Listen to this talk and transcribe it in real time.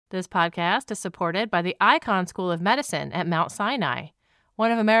This podcast is supported by the Icahn School of Medicine at Mount Sinai, one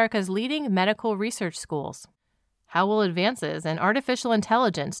of America's leading medical research schools. How will advances in artificial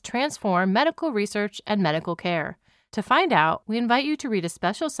intelligence transform medical research and medical care? To find out, we invite you to read a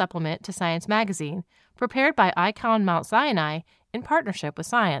special supplement to Science Magazine prepared by Icahn Mount Sinai in partnership with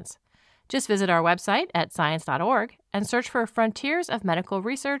Science. Just visit our website at science.org and search for Frontiers of Medical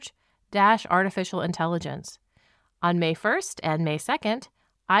Research - Artificial Intelligence. On May 1st and May 2nd,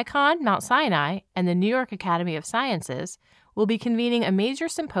 Icahn Mount Sinai and the New York Academy of Sciences will be convening a major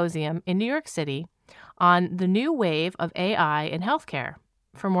symposium in New York City on the new wave of AI in healthcare.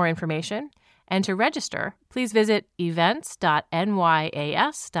 For more information and to register, please visit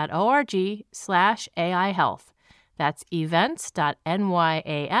events.nyas.org/AI Health. That's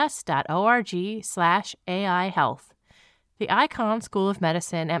events.nyas.org/AI Health. The Icahn School of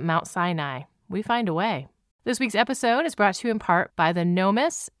Medicine at Mount Sinai. We find a way. This week's episode is brought to you in part by the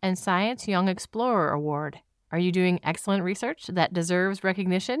NOMIS and Science Young Explorer Award. Are you doing excellent research that deserves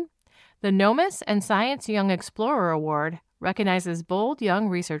recognition? The NOMIS and Science Young Explorer Award recognizes bold young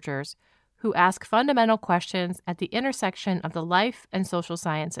researchers who ask fundamental questions at the intersection of the life and social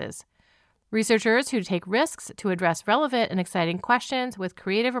sciences. Researchers who take risks to address relevant and exciting questions with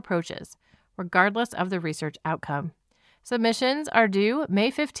creative approaches, regardless of the research outcome. Submissions are due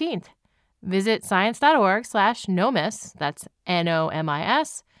May 15th. Visit science.org/NOMIS, that's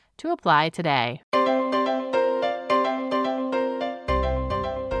NOMIS, to apply today.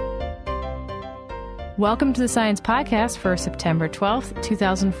 Welcome to the Science Podcast for September 12th,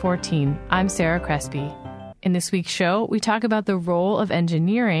 2014. I'm Sarah Crespi. In this week's show, we talk about the role of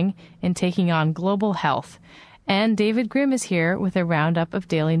engineering in taking on global health. And David Grimm is here with a roundup of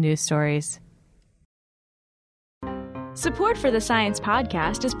daily news stories. Support for the Science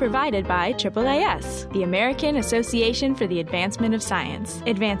Podcast is provided by AAAS, the American Association for the Advancement of Science,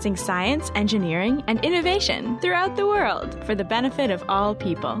 advancing science, engineering, and innovation throughout the world for the benefit of all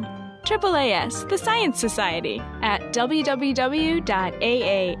people. AAAS, the Science Society, at www.aaas.org.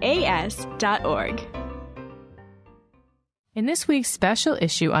 In this week's special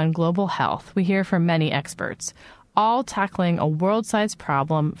issue on global health, we hear from many experts, all tackling a world-sized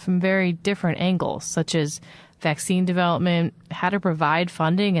problem from very different angles, such as vaccine development, how to provide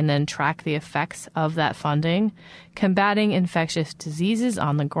funding and then track the effects of that funding, combating infectious diseases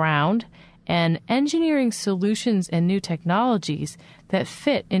on the ground, and engineering solutions and new technologies that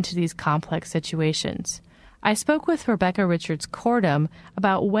fit into these complex situations. I spoke with Rebecca Richards-Cordum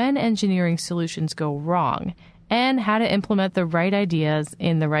about when engineering solutions go wrong and how to implement the right ideas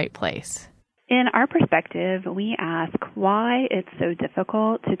in the right place. In our perspective, we ask why it's so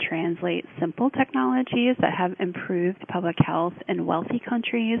difficult to translate simple technologies that have improved public health in wealthy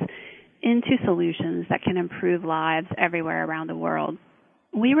countries into solutions that can improve lives everywhere around the world.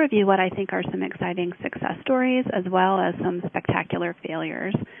 We review what I think are some exciting success stories as well as some spectacular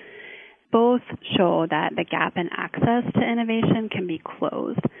failures. Both show that the gap in access to innovation can be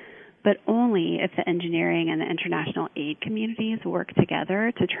closed, but only if the engineering and the international aid communities work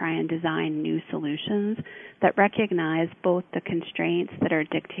together to try and design new solutions that recognize both the constraints that are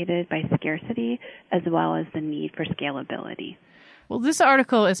dictated by scarcity as well as the need for scalability. Well, this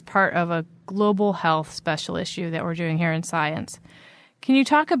article is part of a global health special issue that we're doing here in Science. Can you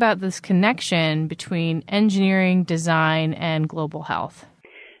talk about this connection between engineering, design, and global health?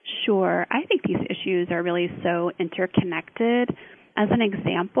 Sure. I think these issues are really so interconnected. As an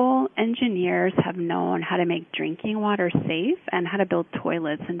example, engineers have known how to make drinking water safe and how to build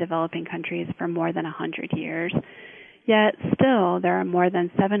toilets in developing countries for more than 100 years. Yet still, there are more than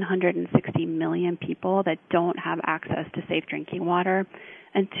 760 million people that don't have access to safe drinking water,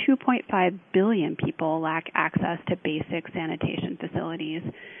 and 2.5 billion people lack access to basic sanitation facilities.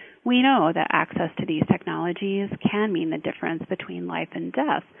 We know that access to these technologies can mean the difference between life and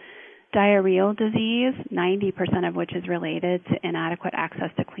death. Diarrheal disease, 90% of which is related to inadequate access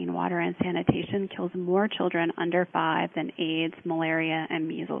to clean water and sanitation, kills more children under 5 than AIDS, malaria, and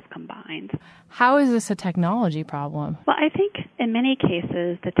measles combined. How is this a technology problem? Well, I think in many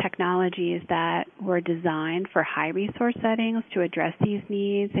cases, the technologies that were designed for high resource settings to address these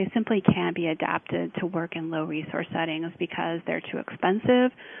needs, they simply can't be adapted to work in low resource settings because they're too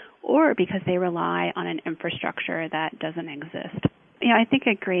expensive or because they rely on an infrastructure that doesn't exist. I think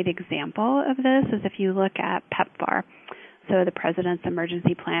a great example of this is if you look at PEPFAR, so the President's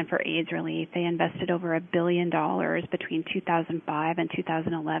Emergency Plan for AIDS Relief. They invested over $1 billion between 2005 and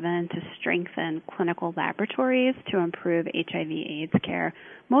 2011 to strengthen clinical laboratories to improve HIV/AIDS care,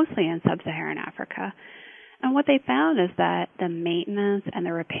 mostly in sub-Saharan Africa. And what they found is that the maintenance and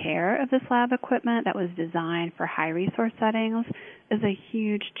the repair of this lab equipment that was designed for high resource settings is a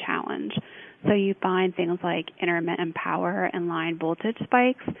huge challenge. So you find things like intermittent power and line voltage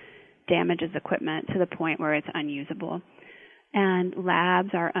spikes damages equipment to the point where it's unusable. And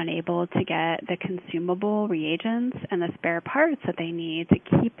labs are unable to get the consumable reagents and the spare parts that they need to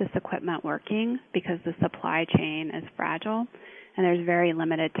keep this equipment working because the supply chain is fragile, and there's very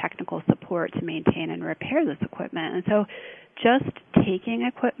limited technical support to maintain and repair this equipment. And so just taking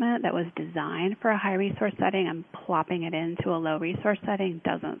equipment that was designed for a high resource setting and plopping it into a low resource setting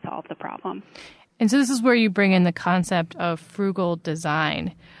doesn't solve the problem. And so this is where you bring in the concept of frugal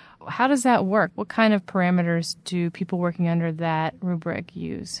design. How does that work? What kind of parameters do people working under that rubric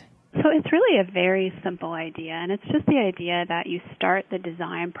use? So it's really a very simple idea, and it's just the idea that you start the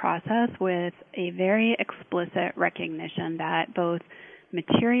design process with a very explicit recognition that both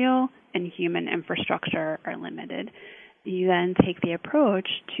material and human infrastructure are limited. You then take the approach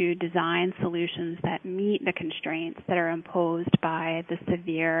to design solutions that meet the constraints that are imposed by the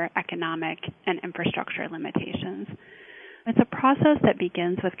severe economic and infrastructure limitations. It's a process that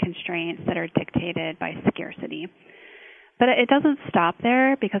begins with constraints that are dictated by scarcity. But it doesn't stop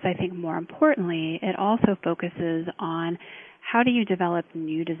there, because I think more importantly, it also focuses on how do you develop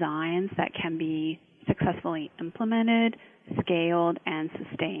new designs that can be successfully implemented, scaled, and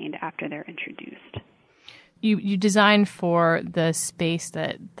sustained after they're introduced. You design for the space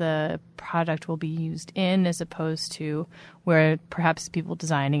that the product will be used in, as opposed to where perhaps people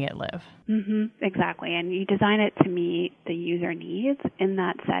designing it live. Exactly. And you design it to meet the user needs in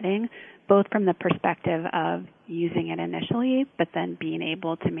that setting, both from the perspective of using it initially, but then being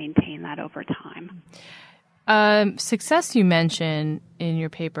able to maintain that over time. Success you mention in your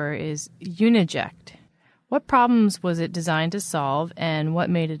paper is Uniject. What problems was it designed to solve, and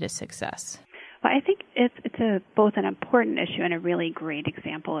what made it a success? Well, I think it's both an important issue and a really great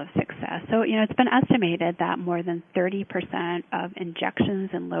example of success. So, it's been estimated that more than 30% of injections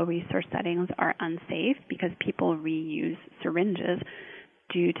in low resource settings are unsafe because people reuse syringes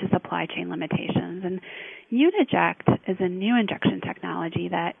due to supply chain limitations. And Uniject is a new injection technology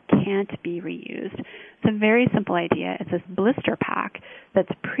that can't be reused. It's a very simple idea. It's this blister pack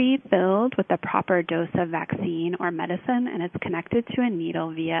that's pre-filled with the proper dose of vaccine or medicine, and it's connected to a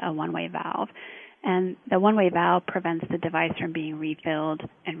needle via a one-way valve. And the one-way valve prevents the device from being refilled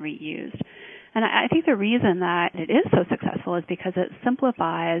and reused. And I think the reason that it is so successful is because it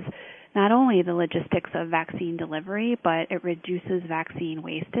simplifies not only the logistics of vaccine delivery, but it reduces vaccine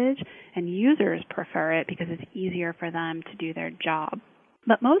wastage, and users prefer it because it's easier for them to do their job.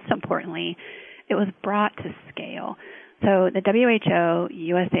 But most importantly, it was brought to scale. So the WHO,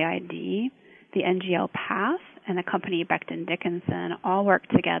 USAID, the NGL PATH, and the company Becton Dickinson all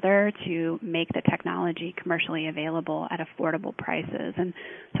worked together to make the technology commercially available at affordable prices. And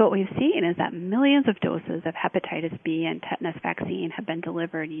so what we've seen is that millions of doses of hepatitis B and tetanus vaccine have been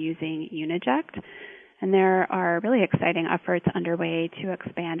delivered using Uniject. And there are really exciting efforts underway to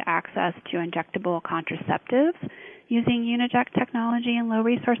expand access to injectable contraceptives using Uniject technology in low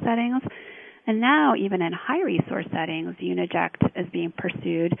resource settings. And now, even in high resource settings, Uniject is being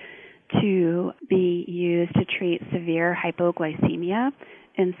pursued to be used to treat severe hypoglycemia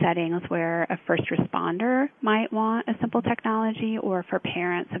in settings where a first responder might want a simple technology, or for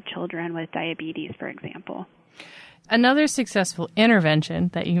parents of children with diabetes, for example. Another successful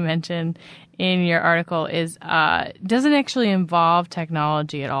intervention that you mentioned in your article is doesn't actually involve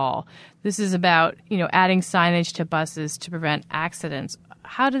technology at all. This is about, adding signage to buses to prevent accidents.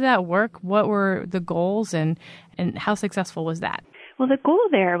 How did that work? What were the goals, and how successful was that? Well, the goal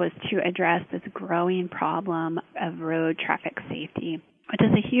there was to address this growing problem of road traffic safety, which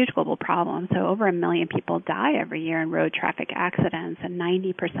is a huge global problem. So over 1 million people die every year in road traffic accidents, and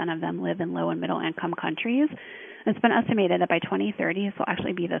 90% of them live in low and middle income countries. It's been estimated that by 2030, this will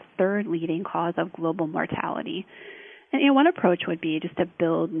actually be the third leading cause of global mortality. And one approach would be just to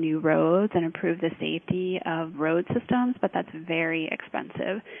build new roads and improve the safety of road systems, but that's very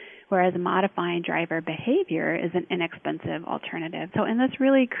expensive, whereas modifying driver behavior is an inexpensive alternative. So in this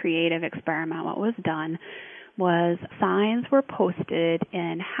really creative experiment, what was done was signs were posted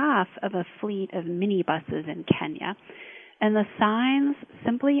in half of a fleet of minibuses in Kenya. And the signs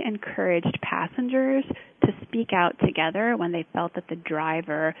simply encouraged passengers to speak out together when they felt that the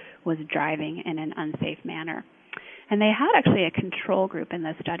driver was driving in an unsafe manner. And they had actually a control group in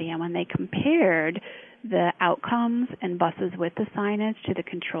this study, and when they compared the outcomes in buses with the signage to the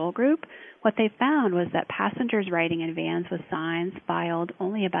control group, what they found was that passengers riding in vans with signs filed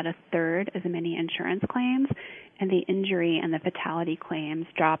only about a third as many insurance claims, and the injury and the fatality claims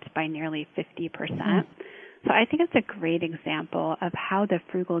dropped by nearly 50%. So I think it's a great example of how the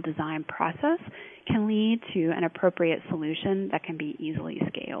frugal design process can lead to an appropriate solution that can be easily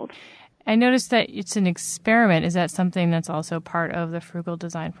scaled. I noticed that it's an experiment. Is that something that's also part of the frugal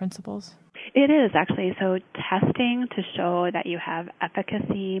design principles? It is actually. So testing to show that you have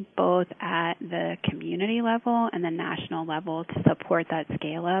efficacy both at the community level and the national level to support that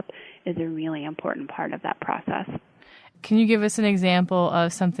scale up is a really important part of that process. Can you give us an example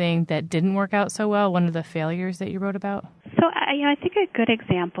of something that didn't work out so well, one of the failures that you wrote about? So I think a good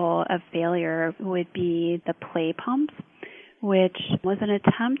example of failure would be the play pumps, which was an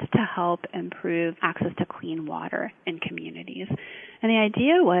attempt to help improve access to clean water in communities. And the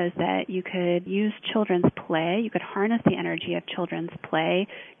idea was that you could use children's play, you could harness the energy of children's play,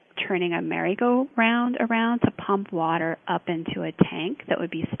 turning a merry-go-round around to pump water up into a tank that would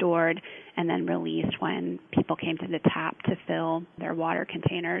be stored and then released when people came to the tap to fill their water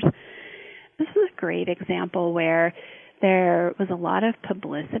containers. This is a great example where there was a lot of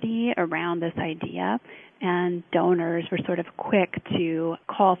publicity around this idea, and donors were sort of quick to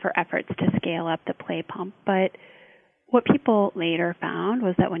call for efforts to scale up the play pump. But what people later found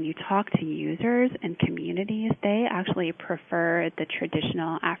was that when you talk to users and communities, they actually prefer the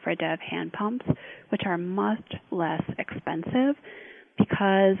traditional Aphrodite hand pumps, which are much less expensive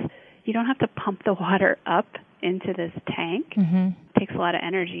because you don't have to pump the water up into this tank. Mm-hmm. It takes a lot of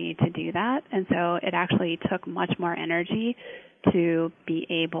energy to do that, and so it actually took much more energy to be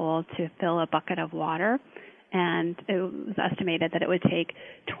able to fill a bucket of water. And it was estimated that it would take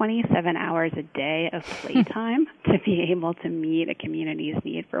 27 hours a day of playtime to be able to meet a community's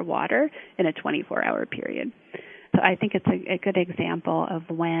need for water in a 24-hour period. So I think it's a good example of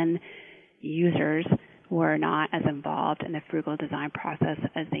when users were not as involved in the frugal design process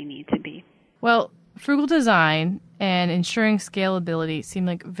as they need to be. Well, frugal design and ensuring scalability seem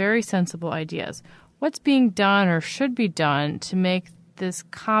like very sensible ideas. What's being done or should be done to make this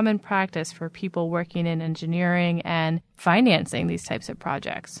common practice for people working in engineering and financing these types of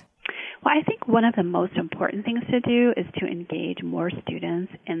projects? Well, I think one of the most important things to do is to engage more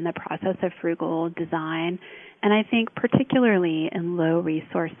students in the process of frugal design. And I think particularly in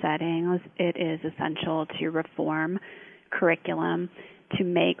low-resource settings, it is essential to reform curriculum to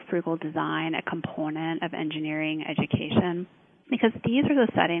make frugal design a component of engineering education, because these are the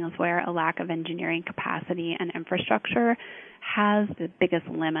settings where a lack of engineering capacity and infrastructure has the biggest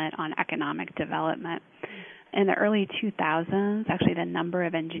limit on economic development. In the early 2000s, actually the number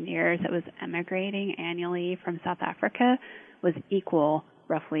of engineers that was emigrating annually from South Africa was equal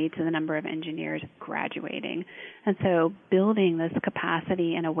roughly to the number of engineers graduating. And so building this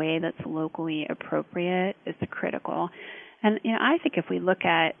capacity in a way that's locally appropriate is critical. And I think if we look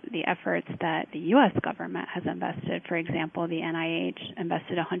at the efforts that the U.S. government has invested, for example, the NIH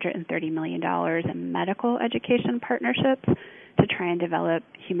invested $130 million in medical education partnerships to try and develop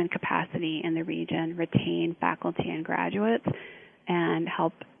human capacity in the region, retain faculty and graduates, and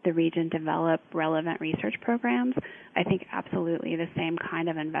help the region develop relevant research programs. I think absolutely the same kind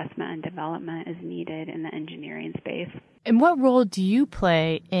of investment and development is needed in the engineering space. And what role do you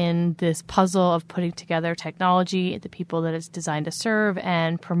play in this puzzle of putting together technology, the people that it's designed to serve,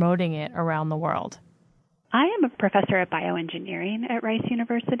 and promoting it around the world? I am a professor of bioengineering at Rice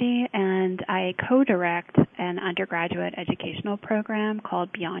University, and I co-direct an undergraduate educational program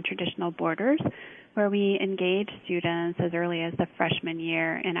called Beyond Traditional Borders, where we engage students as early as the freshman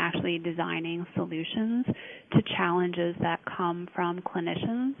year in actually designing solutions to challenges that come from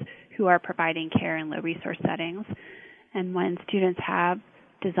clinicians who are providing care in low-resource settings. And when students have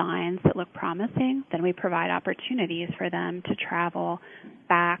designs that look promising, then we provide opportunities for them to travel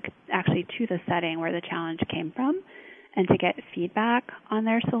back actually to the setting where the challenge came from and to get feedback on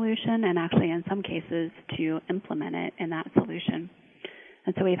their solution and actually in some cases to implement it in that solution.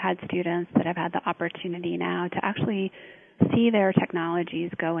 And so we've had students that have had the opportunity now to actually see their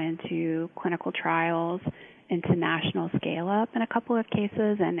technologies go into clinical trials, into national scale-up in a couple of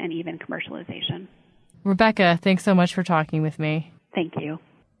cases, and even commercialization. Rebecca, thanks so much for talking with me. Thank you.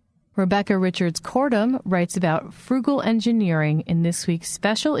 Rebecca Richards-Cordum writes about frugal engineering in this week's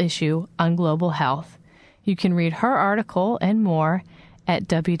special issue on global health. You can read her article and more at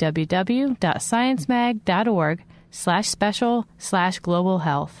www.sciencemag.org/special/global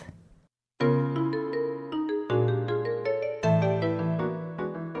health.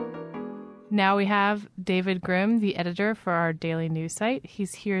 Now we have David Grimm, the editor for our daily news site.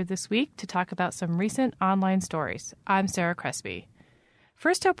 He's here this week to talk about some recent online stories. I'm Sarah Crespi.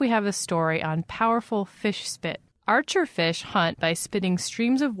 First up, we have a story on powerful fish spit. Archer fish hunt by spitting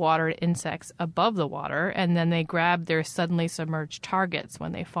streams of water at insects above the water, and then they grab their suddenly submerged targets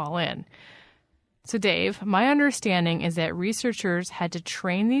when they fall in. So, Dave, my understanding is that researchers had to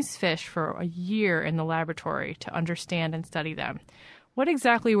train these fish for a year in the laboratory to understand and study them. What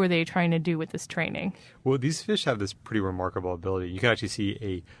exactly were they trying to do with this training? Well, these fish have this pretty remarkable ability. You can actually see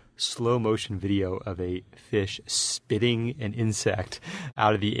a slow motion video of a fish spitting an insect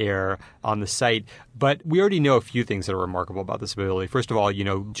out of the air on the site. But we already know a few things that are remarkable about this ability. First of all,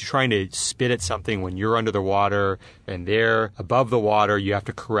 trying to spit at something when you're under the water and they're above the water, you have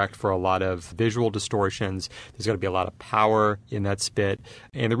to correct for a lot of visual distortions. There's got to be a lot of power in that spit.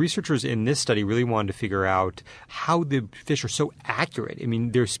 And the researchers in this study really wanted to figure out how the fish are so accurate. I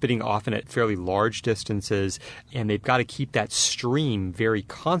mean, they're spitting often at fairly large distances, and they've got to keep that stream very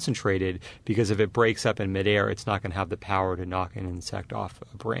concentrated because if it breaks up in midair, it's not going to have the power to knock an insect off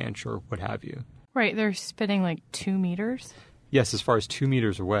a branch or what have you. Right, they're spitting like 2 meters? Yes, as far as 2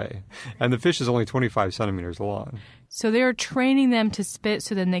 meters away. And the fish is only 25 centimeters long. So they were training them to spit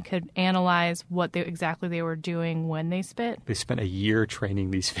so then they could analyze what exactly they were doing when they spit? They spent a year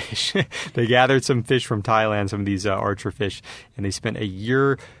training these fish. They gathered some fish from Thailand, some of these archer fish, and they spent a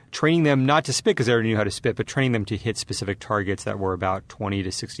year training them not to spit because they already knew how to spit, but training them to hit specific targets that were about 20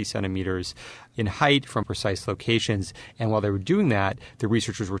 to 60 centimeters in height from precise locations. And while they were doing that, the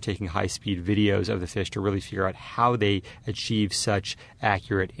researchers were taking high-speed videos of the fish to really figure out how they achieve such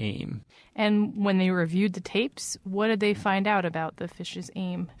accurate aim. And when they reviewed the tapes, what did they find out about the fish's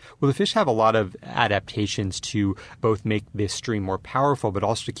aim? Well, the fish have a lot of adaptations to both make this stream more powerful, but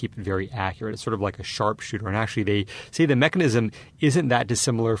also to keep it very accurate. It's sort of like a sharpshooter. And actually, they say the mechanism isn't that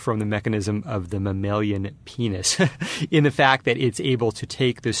dissimilar from the mechanism of the mammalian penis in the fact that it's able to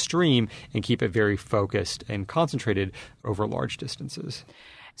take the stream and keep it very focused and concentrated over large distances.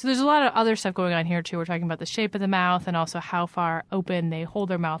 So there's a lot of other stuff going on here, too. We're talking about the shape of the mouth and also how far open they hold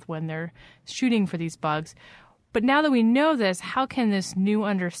their mouth when they're shooting for these bugs. But now that we know this, how can this new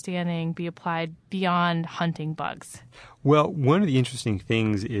understanding be applied beyond hunting bugs? Well, one of the interesting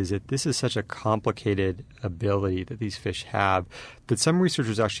things is that this is such a complicated ability that these fish have that some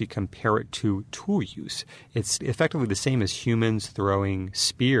researchers actually compare it to tool use. It's effectively the same as humans throwing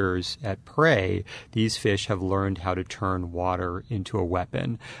spears at prey. These fish have learned how to turn water into a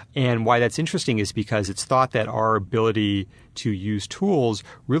weapon. And why that's interesting is because it's thought that our ability to use tools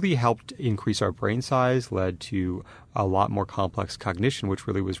really helped increase our brain size, led to a lot more complex cognition, which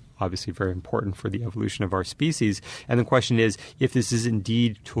really was obviously very important for the evolution of our species. And the question is, if this is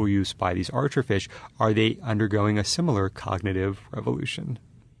indeed tool use by these archer fish, are they undergoing a similar cognitive revolution?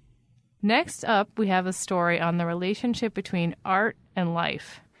 Next up, we have a story on the relationship between art and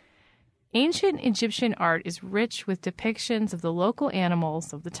life. Ancient Egyptian art is rich with depictions of the local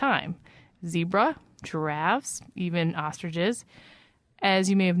animals of the time: zebra, giraffes, even ostriches.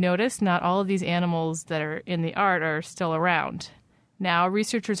 As you may have noticed, not all of these animals that are in the art are still around. Now,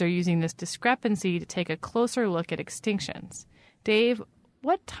 researchers are using this discrepancy to take a closer look at extinctions. Dave,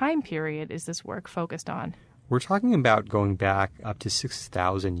 what time period is this work focused on? We're talking about going back up to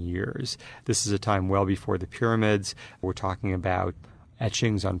 6,000 years. This is a time well before the pyramids. We're talking about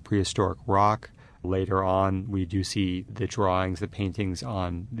etchings on prehistoric rock. Later on, we do see the drawings, the paintings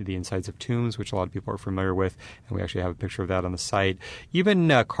on the insides of tombs, which a lot of people are familiar with, and we actually have a picture of that on the site. Even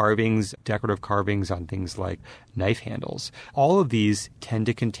carvings, decorative carvings on things like knife handles. All of these tend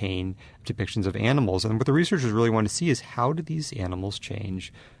to contain depictions of animals, and what the researchers really want to see is how do these animals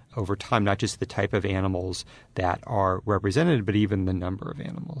change over time, not just the type of animals that are represented, but even the number of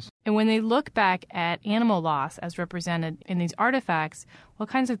animals. And when they look back at animal loss as represented in these artifacts, what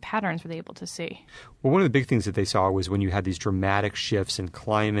kinds of patterns were they able to see? Well, one of the big things that they saw was when you had these dramatic shifts in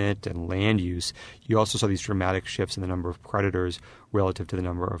climate and land use, you also saw these dramatic shifts in the number of predators relative to the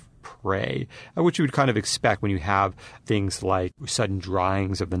number of prey, which you would kind of expect when you have things like sudden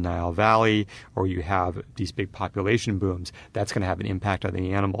dryings of the Nile Valley or you have these big population booms. That's going to have an impact on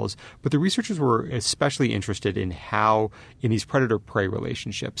the animals. But the researchers were especially interested in how, in these predator-prey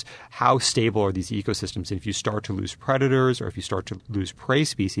relationships, how stable are these ecosystems? And if you start to lose predators or if you start to lose prey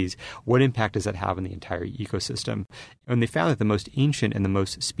species, what impact does that have on the entire ecosystem? And they found that the most ancient and the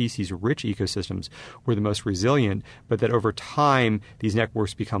most species-rich ecosystems were the most resilient, but that over time, these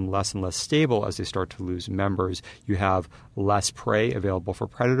networks become less and less stable as they start to lose members. You have less prey available for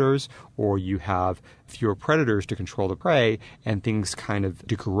predators, or you have fewer predators to control the prey, and things kind of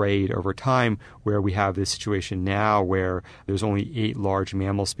degrade over time, where we have this situation now where there's only 8 large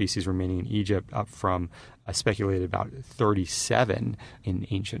mammal species remaining in Egypt, up from speculated about 37 in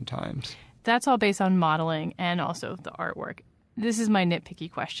ancient times. That's all based on modeling and also the artwork. This is my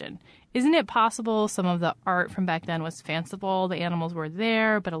nitpicky question. Isn't it possible some of the art from back then was fanciful? The animals were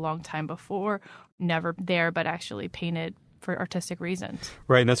there, but a long time before, never there, but actually painted for artistic reasons.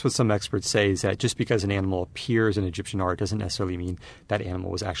 Right, and that's what some experts say, is that just because an animal appears in Egyptian art doesn't necessarily mean that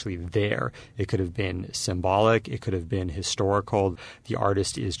animal was actually there. It could have been symbolic, it could have been historical. The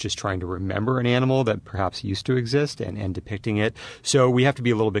artist is just trying to remember an animal that perhaps used to exist and depicting it. So we have to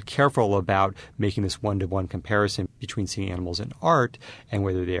be a little bit careful about making this one-to-one comparison between seeing animals in art and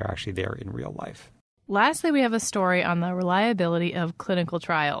whether they are actually there in real life. Lastly, we have a story on the reliability of clinical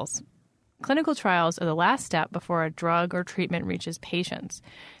trials. Clinical trials are the last step before a drug or treatment reaches patients.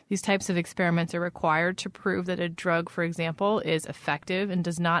 These types of experiments are required to prove that a drug, for example, is effective and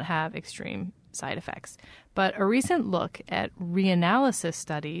does not have extreme side effects. But a recent look at reanalysis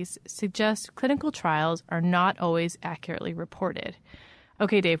studies suggests clinical trials are not always accurately reported.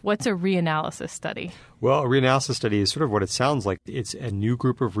 Okay, Dave, what's a reanalysis study? Well, a reanalysis study is sort of what it sounds like. It's a new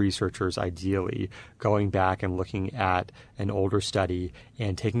group of researchers, ideally, going back and looking at an older study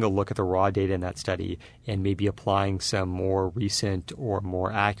and taking a look at the raw data in that study and maybe applying some more recent or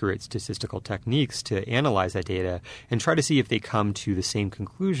more accurate statistical techniques to analyze that data and try to see if they come to the same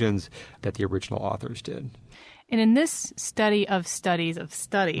conclusions that the original authors did. And in this study of studies,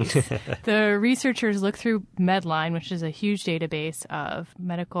 the researchers look through Medline, which is a huge database of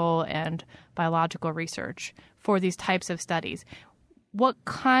medical and biological research for these types of studies. What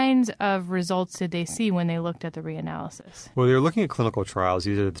kinds of results did they see when they looked at the reanalysis? Well, they're looking at clinical trials.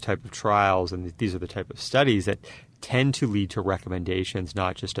 These are the type of trials and these are the type of studies that tend to lead to recommendations,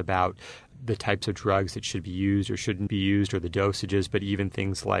 not just about the types of drugs that should be used or shouldn't be used or the dosages, but even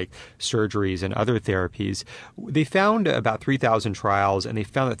things like surgeries and other therapies. They found about 3,000 trials, and they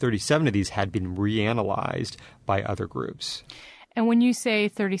found that 37 of these had been reanalyzed by other groups. And when you say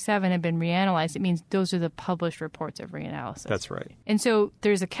 37 have been reanalyzed, it means those are the published reports of reanalysis. That's right. And so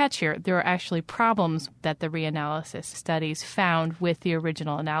there's a catch here. There are actually problems that the reanalysis studies found with the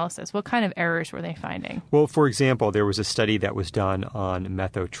original analysis. What kind of errors were they finding? Well, for example, there was a study that was done on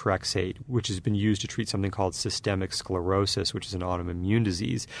methotrexate, which has been used to treat something called systemic sclerosis, which is an autoimmune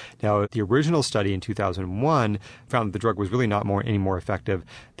disease. Now, the original study in 2001 found that the drug was really not any more effective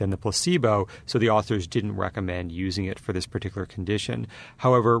than the placebo, so the authors didn't recommend using it for this particular condition.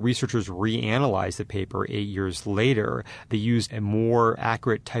 However, researchers reanalyzed the paper 8 years later. They used a more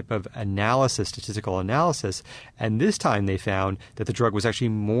accurate type of analysis, statistical analysis, and this time they found that the drug was actually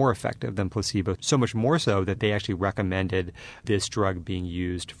more effective than placebo, so much more so that they actually recommended this drug being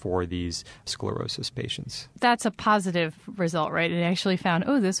used for these sclerosis patients. That's a positive result, right? It actually found,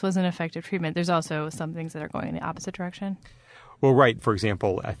 this was an effective treatment. There's also some things that are going in the opposite direction. Well, right. For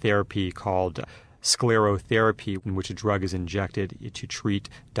example, a therapy called sclerotherapy, in which a drug is injected to treat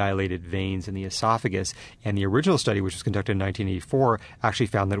dilated veins in the esophagus. And the original study, which was conducted in 1984, actually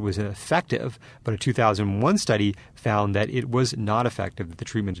found that it was effective. But a 2001 study found that it was not effective, that the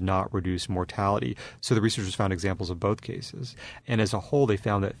treatment did not reduce mortality. So the researchers found examples of both cases. And as a whole, they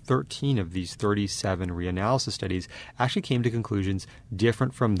found that 13 of these 37 reanalysis studies actually came to conclusions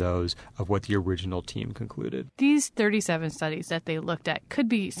different from those of what the original team concluded. These 37 studies that they looked at could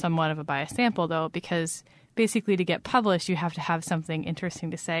be somewhat of a biased sample, though, because basically to get published, you have to have something interesting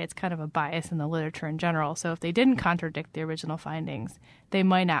to say. It's kind of a bias in the literature in general. So if they didn't contradict the original findings, they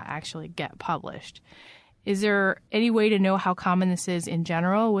might not actually get published. Is there any way to know how common this is in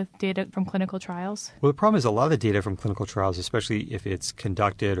general with data from clinical trials? Well, the problem is a lot of the data from clinical trials, especially if it's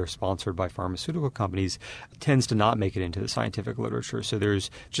conducted or sponsored by pharmaceutical companies, tends to not make it into the scientific literature. So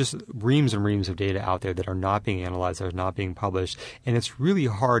there's just reams and reams of data out there that are not being analyzed, that are not being published. And it's really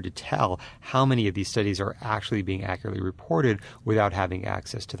hard to tell how many of these studies are actually being accurately reported without having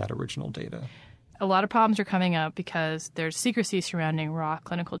access to that original data. A lot of problems are coming up because there's secrecy surrounding raw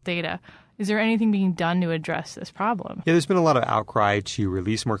clinical data. Is there anything being done to address this problem? Yeah, there's been a lot of outcry to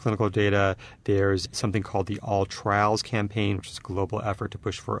release more clinical data. There's something called the All Trials campaign, which is a global effort to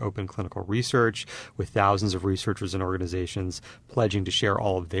push for open clinical research, with thousands of researchers and organizations pledging to share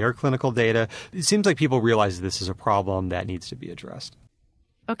all of their clinical data. It seems like people realize this is a problem that needs to be addressed.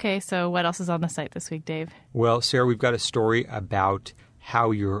 Okay, so what else is on the site this week, Dave? Well, Sarah, we've got a story about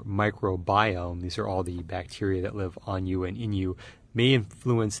how your microbiome, these are all the bacteria that live on you and in you, may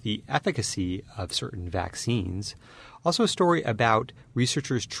influence the efficacy of certain vaccines. Also a story about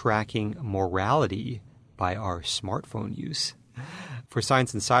researchers tracking morality by our smartphone use. For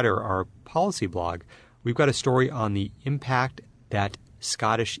Science Insider, our policy blog, we've got a story on the impact that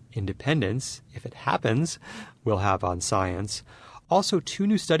Scottish independence, if it happens, will have on science. Also, 2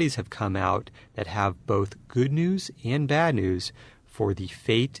 new studies have come out that have both good news and bad news for the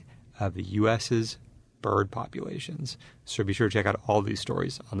fate of the U.S.'s bird populations. So be sure to check out all these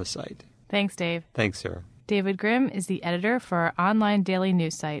stories on the site. Thanks, Dave. Thanks, Sarah. David Grimm is the editor for our online daily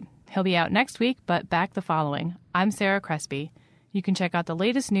news site. He'll be out next week, but back the following. I'm Sarah Crespi. You can check out the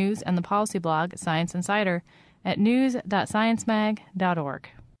latest news and the policy blog, Science Insider, at news.sciencemag.org.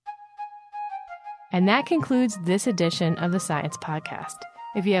 And that concludes this edition of the Science Podcast.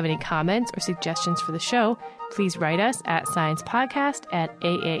 If you have any comments or suggestions for the show, please write us at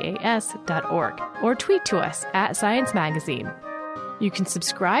sciencepodcast@aaas.org or tweet to us at Science Magazine. You can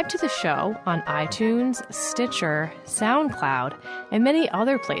subscribe to the show on iTunes, Stitcher, SoundCloud, and many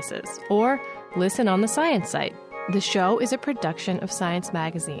other places, or listen on the Science site. The show is a production of Science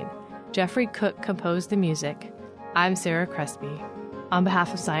Magazine. Jeffrey Cook composed the music. I'm Sarah Crespi. On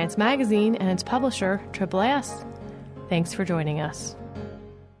behalf of Science Magazine and its publisher, AAAS, thanks for joining us.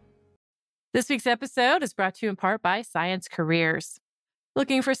 This week's episode is brought to you in part by Science Careers.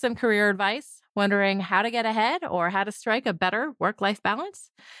 Looking for some career advice? Wondering how to get ahead or how to strike a better work-life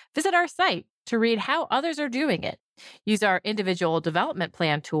balance? Visit our site to read how others are doing it. Use our individual development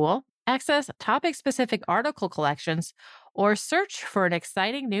plan tool, access topic-specific article collections, or search for an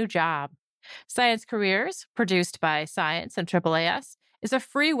exciting new job. Science Careers, produced by Science and AAAS, is a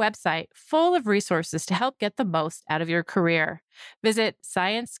free website full of resources to help get the most out of your career. Visit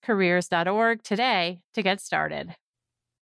sciencecareers.org today to get started.